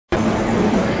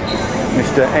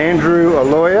Mr. Andrew, a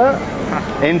lawyer,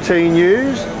 NT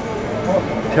News.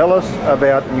 Tell us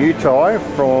about Muay Thai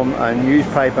from a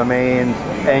newspaper man's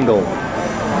angle.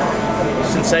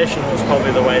 Sensational is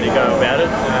probably the way to go about it.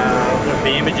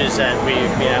 The images that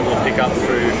we've been able to pick up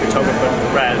through photographer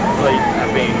Brad Fleet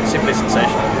have been simply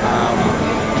sensational.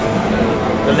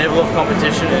 The level of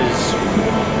competition is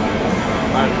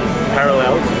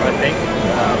unparalleled, I think,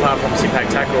 apart from Sipak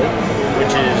Tackle,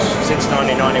 which is since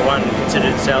 1991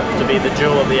 considered itself to be the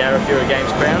jewel of the Arafuras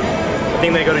Games crown. I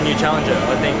think they got a new challenger.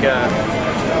 I think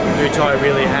Muay Thai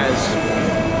really has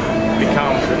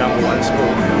become the #1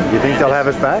 sport. You think they'll have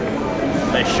us back?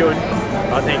 They should.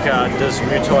 I think, does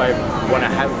Muay Thai want to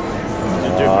have to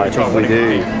do Muay Thai? I think we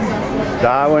do.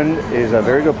 Darwin is a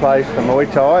very good place for Muay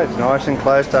Thai. It's nice and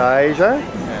close to Asia,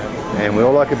 and we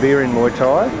all like a beer in Muay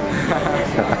Thai.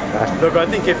 Look, I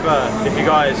think if you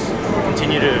guys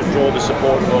continue to draw the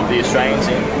support of the Australians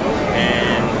in,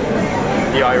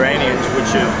 and the Iranians,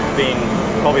 which have been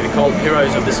probably the cold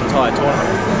heroes of this entire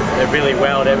tournament, they've really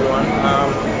wowed everyone.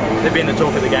 They've been the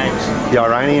talk of the games. The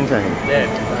Iranian team? Yeah.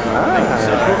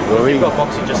 Well, we've got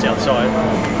boxing just outside.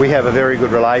 We have a very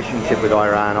good relationship with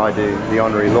Iran. I do the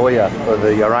honorary lawyer for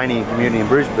the Iranian community in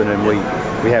Brisbane, and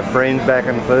we have friends back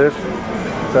and forth.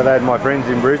 So they had my friends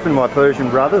in Brisbane, my Persian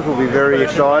brothers will be very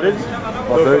excited.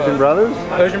 My Persian brothers.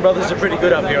 Persian brothers are pretty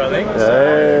good up here, I think. So,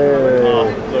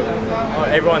 look,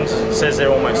 everyone says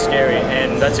they're almost scary,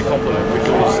 and that's a compliment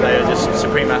because they are just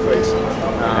supreme athletes.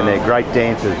 And they're great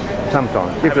dancers,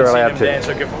 sometimes, if they're allowed to. Dance.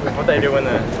 Look, if what they do in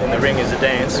the ring is a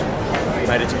dance,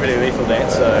 mate, it's a pretty lethal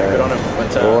dance, so good on them.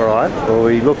 But, all right, well,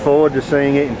 we look forward to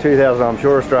seeing it in 2000. I'm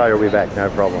sure Australia will be back, no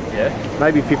problem. Yeah?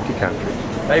 Maybe 50 countries.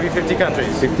 Maybe 50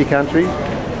 countries? 50 countries?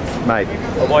 Maybe.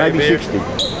 Maybe 60.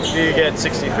 If you get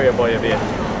 63, I'll buy you a beer.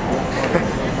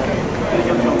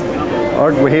 All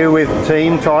right, we're here with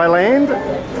Team Thailand.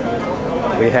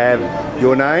 We have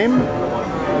your name?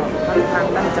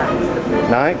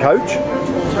 Name, coach?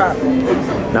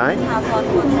 Name?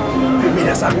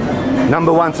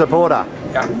 #1 supporter.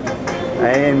 Yeah.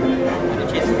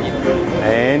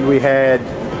 And we had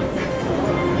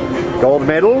gold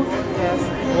medal? Yes,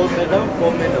 gold medal,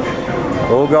 gold medal.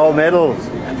 All gold medals.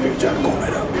 Gold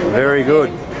medal. Very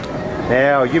good.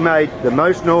 Now, you made the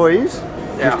most noise,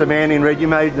 yeah. Mr. Man in Red, you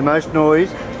made the most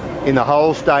noise in the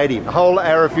whole stadium, the whole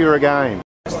Arafura game.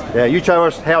 Yeah, you show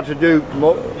us how to do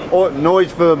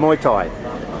noise for Muay Thai.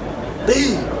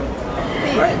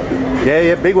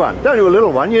 Yeah, big one. Don't do a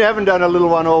little one. You haven't done a little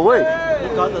one all week.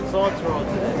 You got the sore throat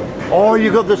today. Oh,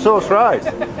 you got the sore throat.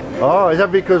 Oh, is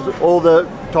that because all the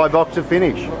Thai boxers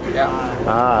finished?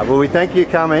 Yeah. Well, we thank you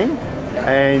coming,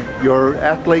 and your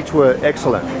athletes were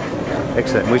excellent.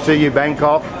 Excellent. We see you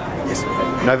Bangkok, Yes.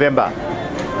 November.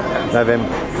 November.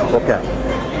 Okay.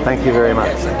 Thank you very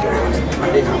much.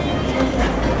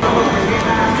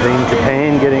 Team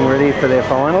Japan getting ready for their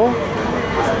final.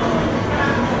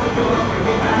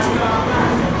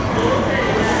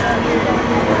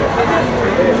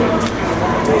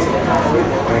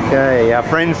 Okay, our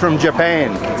friends from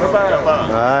Japan.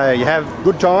 You have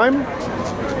good time?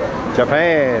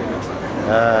 Japan.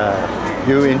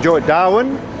 You enjoyed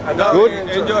Darwin? Good?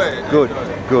 Enjoy it. Good,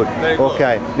 good.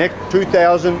 Okay, next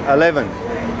 2011.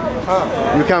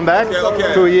 You come back?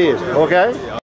 Okay. 2 years, okay?